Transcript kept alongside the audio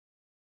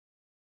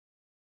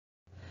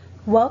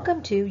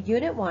Welcome to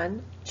Unit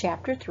 1,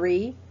 Chapter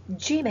 3,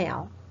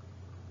 Gmail.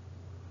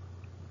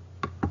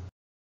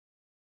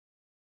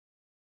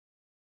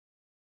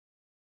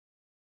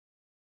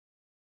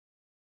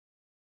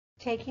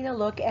 Taking a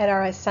look at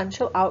our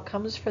essential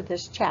outcomes for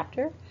this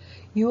chapter,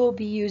 you will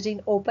be using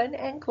open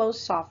and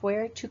closed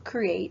software to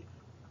create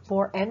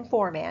and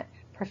format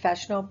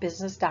professional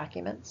business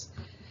documents.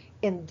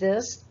 In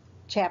this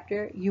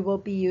chapter, you will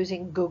be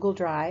using Google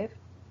Drive,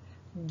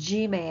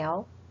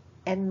 Gmail,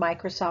 and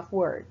Microsoft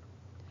Word.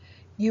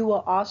 You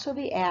will also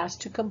be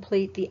asked to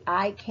complete the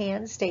I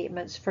can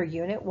statements for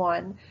Unit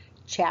 1,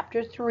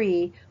 Chapter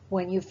 3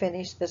 when you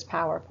finish this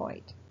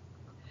PowerPoint.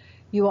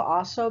 You will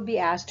also be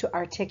asked to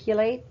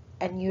articulate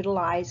and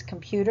utilize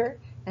computer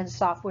and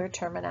software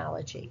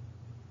terminology.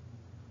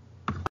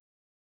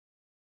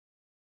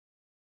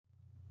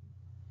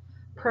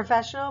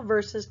 Professional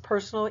versus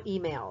personal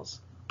emails.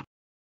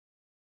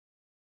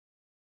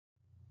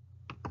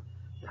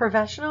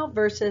 Professional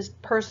versus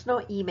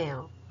personal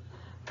email.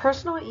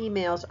 Personal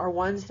emails are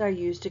ones that are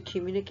used to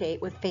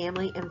communicate with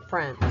family and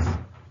friends.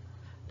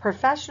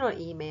 Professional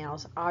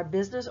emails are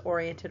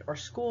business-oriented or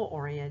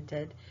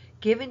school-oriented,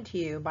 given to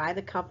you by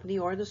the company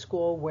or the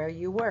school where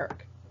you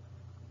work.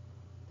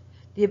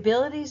 The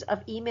abilities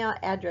of email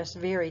address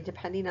vary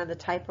depending on the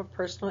type of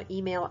personal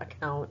email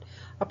account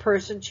a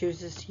person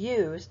chooses to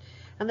use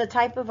and the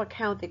type of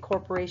account the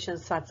corporation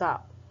sets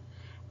up.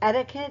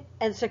 Etiquette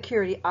and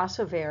security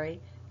also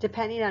vary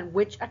depending on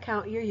which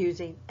account you're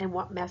using and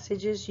what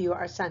messages you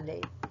are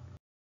sending.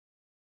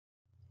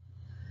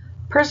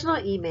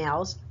 Personal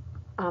emails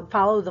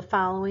follow the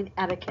following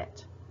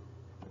etiquette.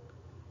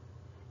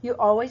 You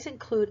always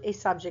include a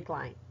subject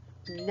line.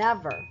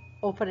 Never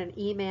open an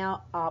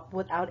email up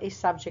without a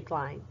subject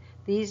line.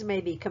 These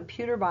may be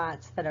computer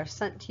bots that are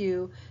sent to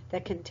you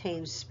that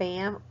contain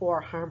spam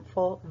or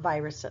harmful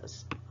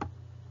viruses.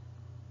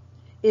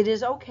 It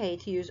is okay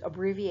to use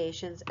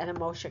abbreviations and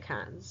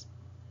emoticons.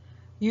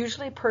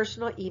 Usually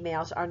personal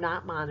emails are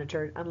not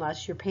monitored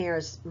unless your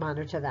parents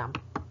monitor them.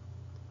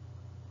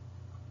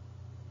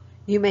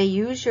 You may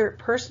use your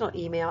personal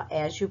email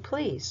as you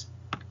please.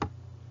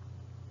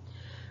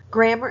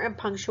 Grammar and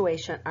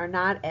punctuation are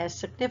not as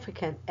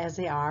significant as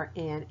they are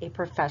in a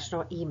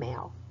professional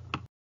email.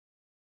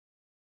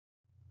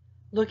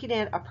 Looking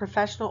at a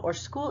professional or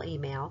school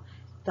email,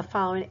 the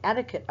following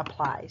etiquette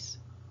applies.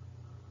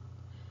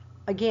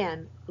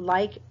 Again,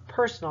 like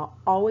personal,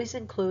 always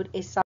include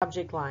a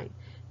subject line.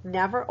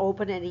 Never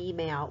open an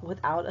email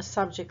without a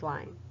subject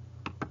line.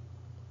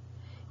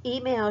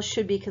 Emails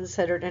should be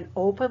considered an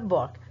open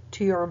book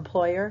to your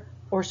employer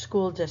or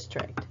school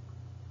district.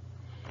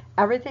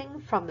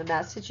 Everything from the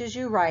messages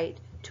you write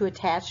to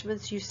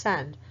attachments you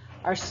send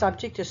are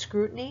subject to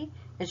scrutiny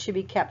and should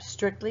be kept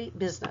strictly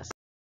business.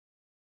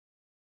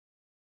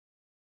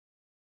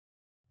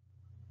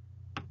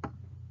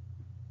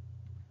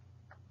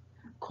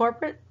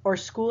 Corporate or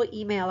school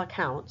email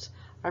accounts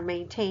are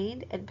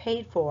maintained and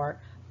paid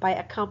for by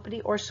a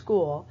company or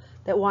school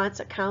that wants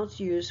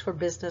accounts used for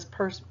business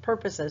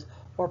purposes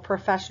or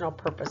professional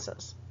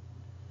purposes.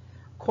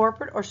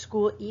 Corporate or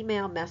school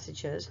email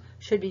messages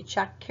should be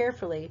checked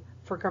carefully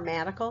for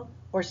grammatical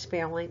or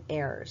spelling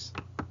errors.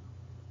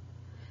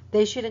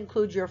 They should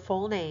include your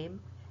full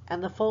name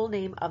and the full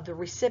name of the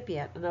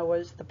recipient, in other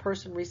words, the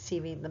person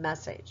receiving the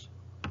message.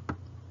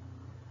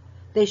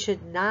 They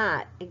should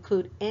not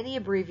include any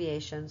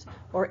abbreviations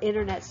or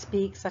internet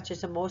speak such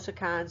as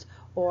emoticons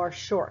or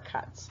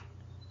shortcuts.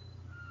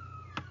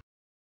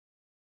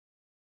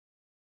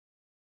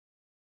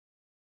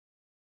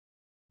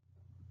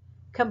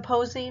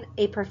 Composing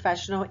a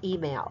professional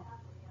email.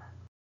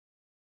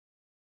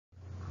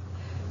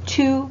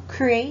 To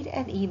create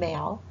an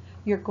email,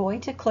 you're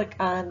going to click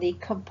on the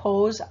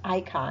Compose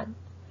icon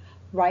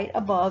right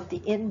above the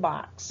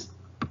inbox.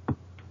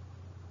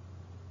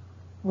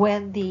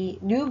 When the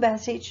new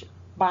message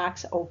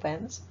box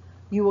opens,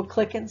 you will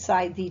click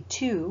inside the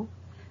To,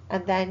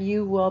 and then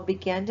you will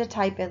begin to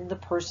type in the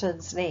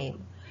person's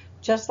name.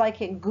 Just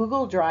like in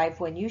Google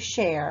Drive, when you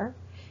share,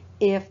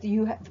 if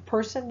the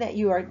person that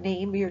you're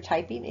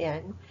typing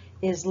in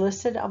is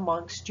listed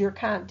amongst your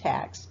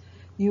contacts,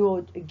 you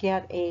will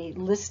get a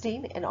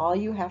listing, and all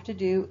you have to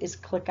do is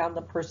click on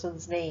the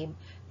person's name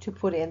to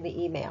put in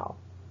the email.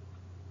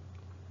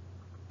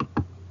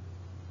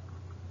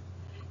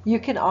 You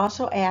can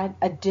also add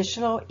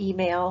additional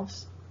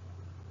emails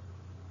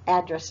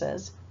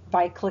addresses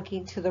by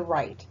clicking to the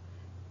right.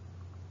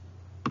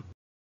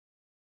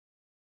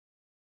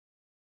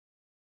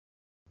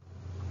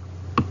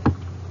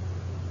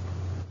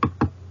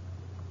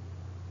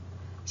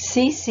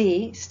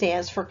 CC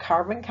stands for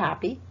carbon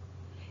copy.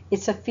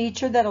 It's a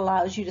feature that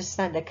allows you to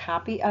send a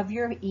copy of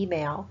your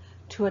email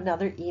to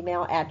another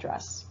email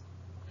address.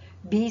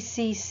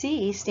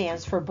 BCC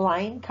stands for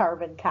blind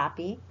carbon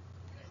copy.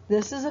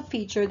 This is a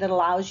feature that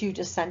allows you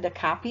to send a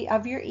copy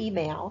of your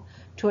email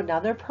to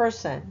another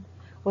person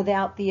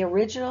without the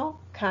original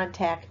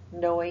contact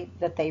knowing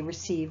that they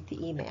received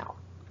the email.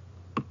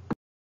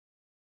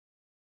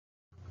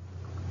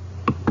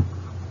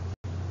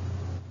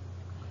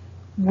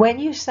 When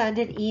you send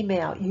an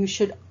email, you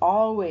should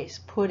always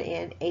put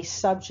in a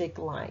subject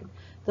line.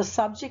 The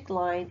subject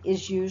line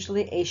is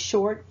usually a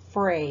short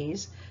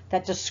phrase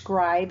that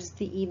describes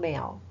the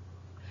email.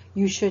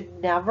 You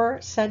should never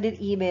send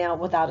an email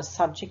without a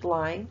subject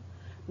line,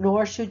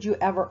 nor should you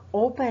ever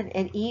open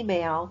an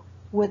email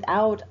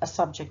without a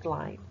subject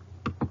line.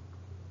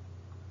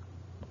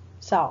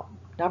 So,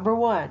 number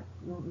one,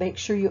 make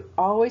sure you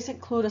always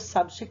include a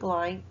subject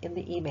line in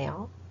the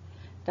email.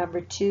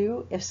 Number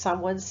two, if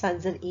someone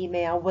sends an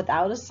email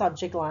without a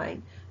subject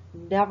line,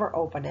 never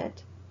open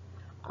it.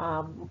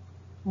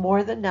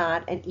 More than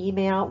not, an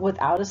email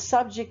without a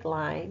subject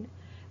line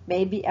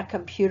may be a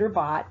computer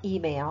bot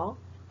email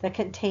that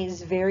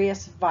contains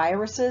various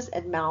viruses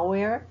and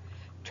malware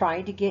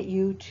trying to get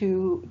you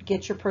to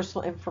get your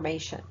personal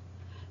information.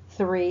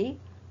 Three,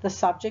 the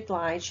subject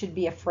line should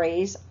be a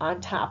phrase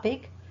on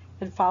topic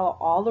and follow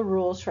all the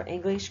rules for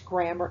English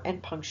grammar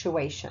and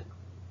punctuation.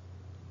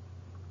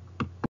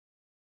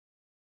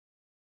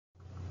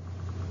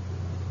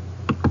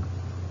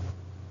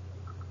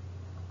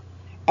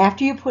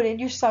 After you put in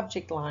your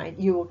subject line,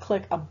 you will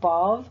click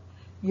above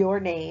your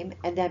name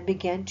and then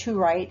begin to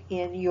write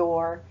in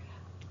your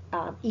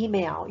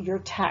email, your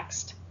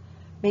text.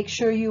 Make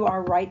sure you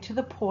are right to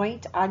the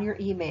point on your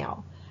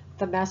email.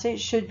 The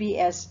message should be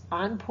as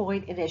on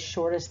point and as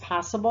short as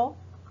possible.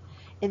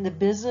 In the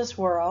business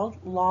world,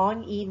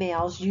 long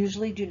emails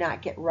usually do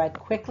not get read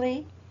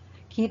quickly.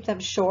 Keep them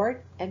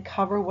short and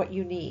cover what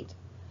you need.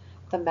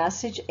 The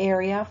message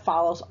area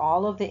follows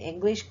all of the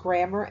English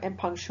grammar and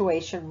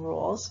punctuation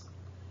rules.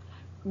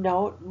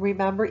 Note,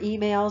 remember,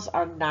 emails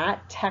are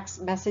not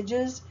text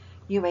messages.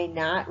 You may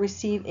not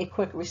receive a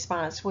quick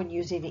response when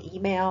using an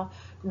email,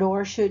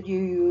 nor should you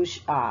use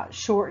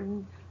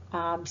shortened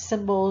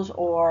symbols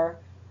or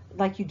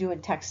like you do in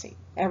texting.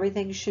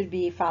 Everything should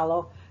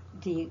follow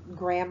the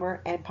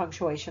grammar and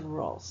punctuation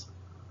rules.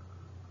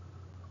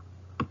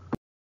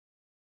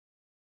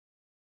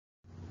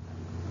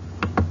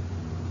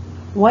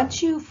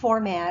 Once you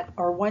format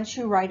or once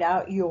you write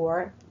out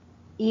your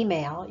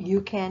email,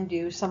 you can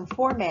do some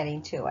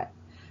formatting to it.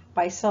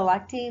 By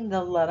selecting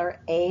the letter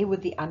A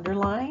with the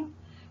underline,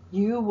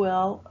 you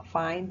will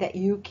find that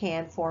you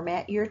can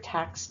format your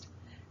text.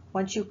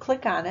 Once you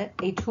click on it,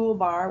 a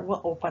toolbar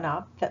will open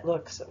up that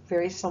looks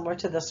very similar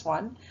to this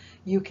one.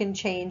 You can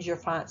change your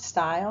font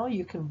style.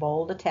 You can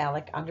bold,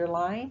 italic,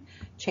 underline,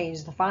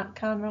 change the font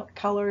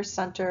color,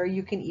 center.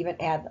 You can even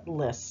add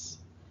lists.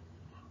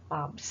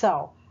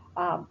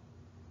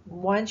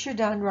 Once you're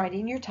done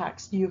writing your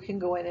text, you can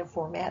go in and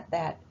format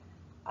that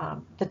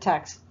the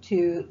text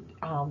to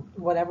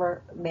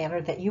whatever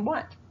manner that you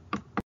want.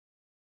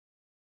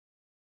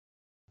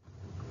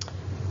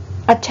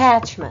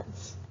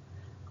 Attachments.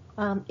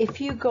 If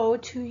you go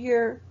to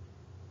your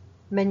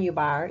menu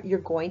bar, you're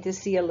going to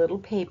see a little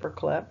paper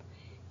clip.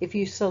 If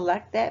you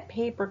select that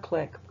paper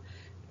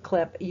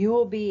clip, you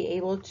will be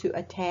able to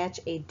attach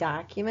a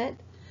document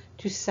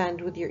to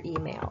send with your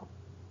email.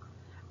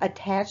 The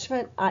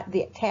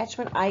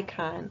attachment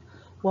icon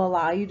will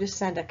allow you to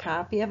send a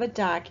copy of a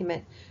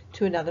document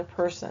to another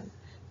person.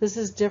 This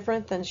is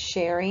different than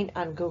sharing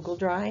on Google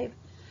Drive.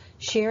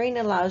 Sharing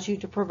allows you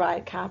to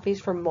provide copies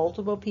for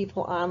multiple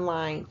people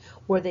online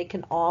where they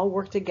can all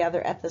work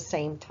together at the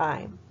same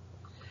time.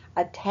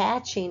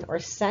 Attaching or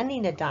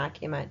sending a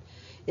document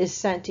is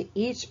sent to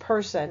each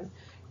person,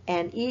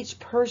 and each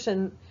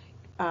person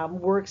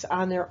works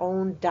on their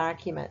own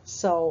document.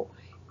 So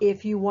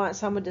if you want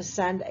someone to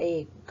send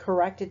a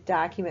corrected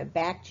document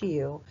back to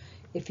you,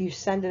 if you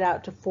send it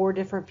out to 4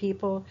 different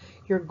people,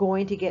 you're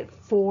going to get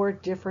 4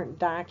 different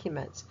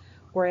documents.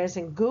 Whereas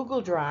in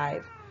Google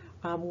Drive,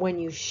 when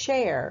you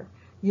share,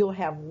 you'll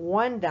have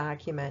 1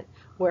 document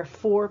where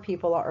 4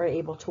 people are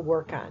able to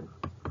work on.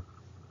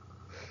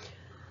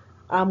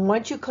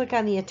 Once you click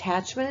on the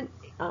attachment,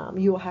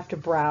 you will have to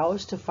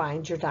browse to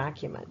find your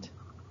document.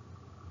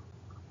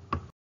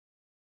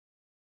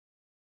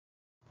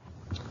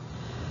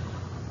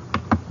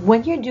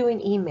 When you're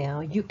doing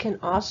email, you can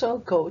also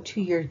go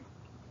to your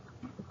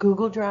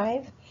Google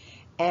Drive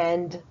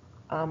and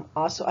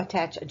also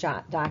attach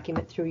a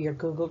document through your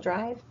Google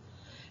Drive.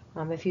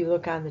 If you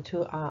look on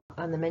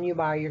the menu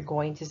bar, you're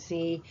going to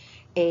see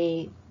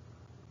a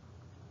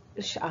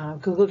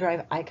Google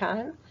Drive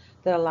icon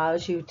that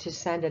allows you to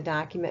send a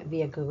document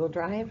via Google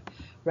Drive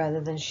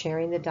rather than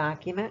sharing the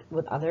document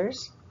with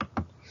others.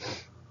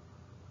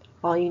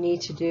 All you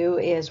need to do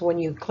is when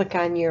you click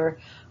on your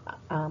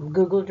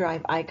Google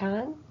Drive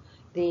icon,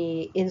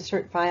 the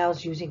insert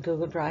files using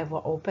Google Drive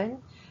will open,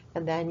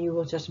 and then you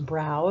will just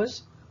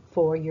browse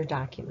for your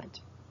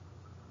document.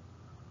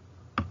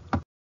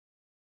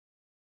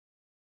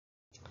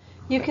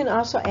 You can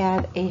also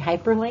add a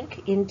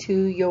hyperlink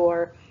into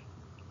your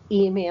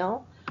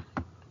email.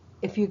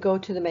 If you go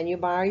to the menu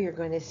bar, you're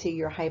going to see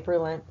your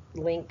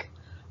hyperlink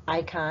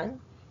icon.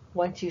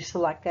 Once you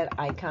select that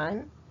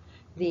icon,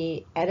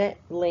 the edit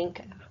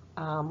link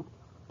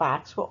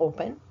box will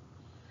open.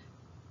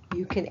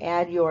 You can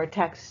add your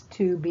text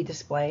to be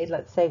displayed.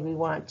 Let's say we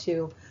want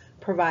to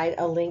provide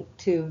a link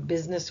to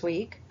Business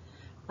Week.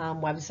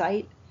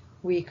 website,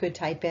 we could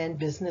type in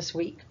Business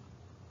Week,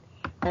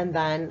 and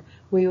then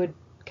we would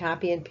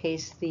copy and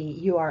paste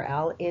the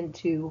URL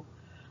into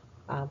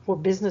for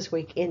Business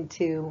Week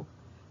into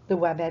the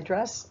web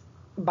address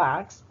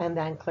box, and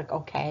then click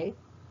OK.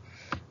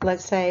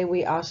 Let's say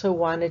we also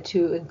wanted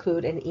to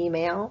include an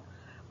email.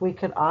 We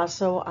could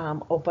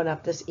also open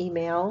up this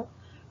email,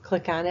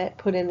 click on it,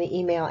 put in the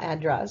email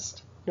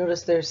address.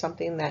 Notice there's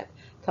something that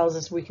tells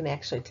us we can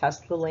actually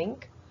test the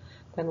link.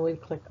 Then we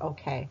click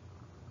OK.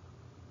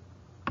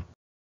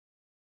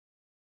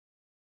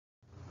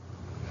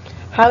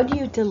 How do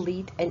you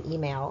delete an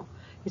email?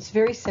 It's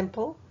very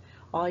simple.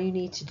 All you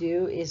need to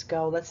do is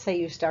go, let's say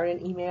you start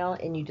an email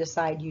and you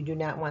decide you do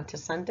not want to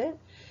send it.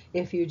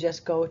 If you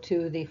just go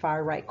to the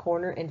far right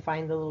corner and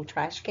find the little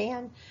trash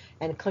can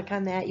and click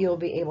on that, you'll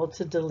be able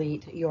to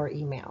delete your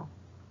email.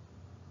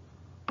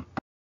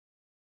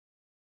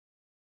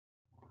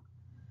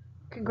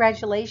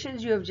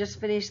 Congratulations, you have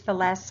just finished the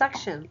last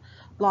section.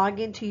 Log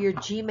into your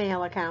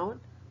Gmail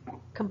account,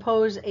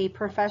 compose a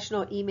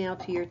professional email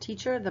to your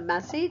teacher, the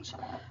message.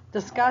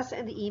 Discuss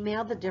in the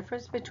email the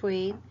difference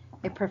between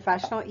a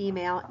professional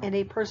email and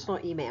a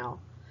personal email.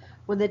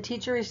 When the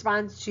teacher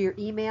responds to your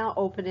email,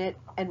 open it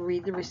and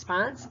read the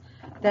response.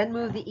 Then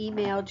move the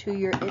email to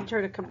your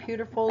Enter to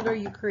Computer folder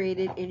you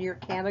created in your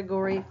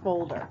category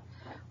folder.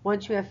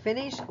 Once you have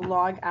finished,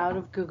 log out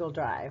of Google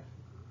Drive.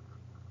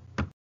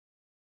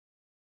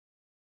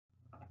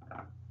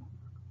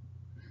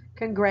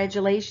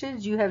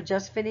 Congratulations, you have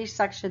just finished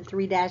section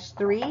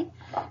 3-3.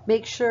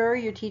 Make sure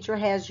your teacher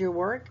has your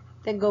work,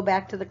 then go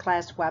back to the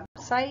class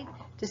website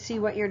to see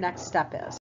what your next step is.